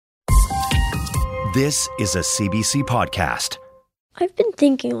This is a CBC podcast. I've been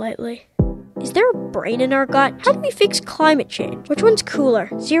thinking lately. Is there a brain in our gut? How do we fix climate change? Which one's cooler,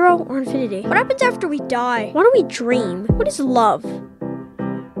 zero or infinity? What happens after we die? Why do we dream? What is love?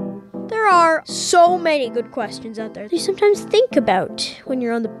 There are so many good questions out there that you sometimes think about when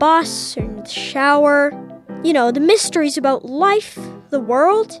you're on the bus or in the shower. You know, the mysteries about life, the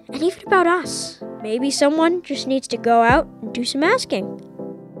world, and even about us. Maybe someone just needs to go out and do some asking.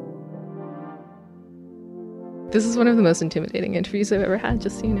 This is one of the most intimidating interviews I've ever had,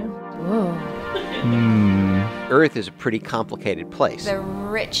 just so you know. Whoa. Earth is a pretty complicated place. The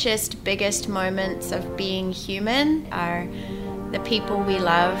richest, biggest moments of being human are the people we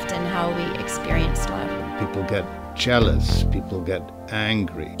loved and how we experienced love. People get jealous, people get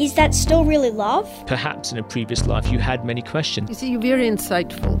angry. Is that still really love? Perhaps in a previous life you had many questions. You see, you're very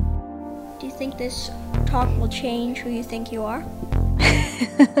insightful. Do you think this talk will change who you think you are?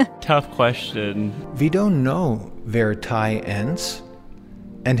 Tough question. We don't know where Tai ends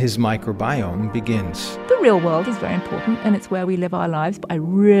and his microbiome begins. The real world is very important and it's where we live our lives, but I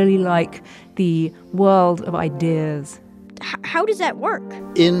really like the world of ideas. How does that work?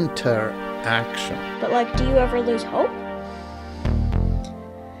 Interaction. But do you ever lose hope?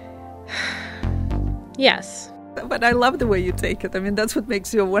 Yes. But I love the way you take it. I mean, that's what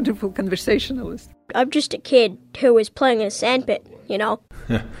makes you a wonderful conversationalist. I'm just a kid who is playing in a sandpit, you know?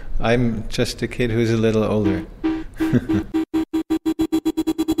 I'm just a kid who's a little older.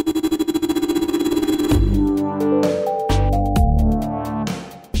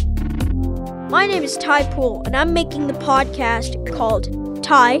 My name is Tai Poole, and I'm making the podcast called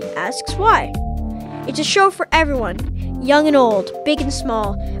Tai Asks Why. It's a show for everyone, young and old, big and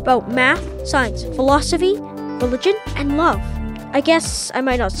small, about math, science, philosophy, religion, and love. I guess I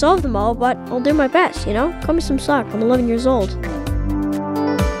might not solve them all, but I'll do my best, you know? Cut me some slack, I'm 11 years old.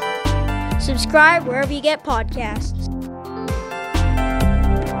 Subscribe wherever you get podcasts.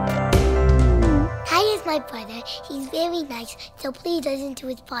 Hi is my brother. He's very nice, so please listen to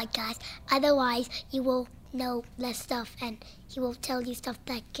his podcast. Otherwise, you will know less stuff, and he will tell you stuff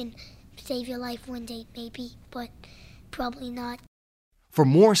that can save your life one day, maybe, but probably not. For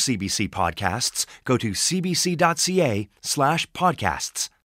more CBC podcasts, go to cbc.ca/podcasts.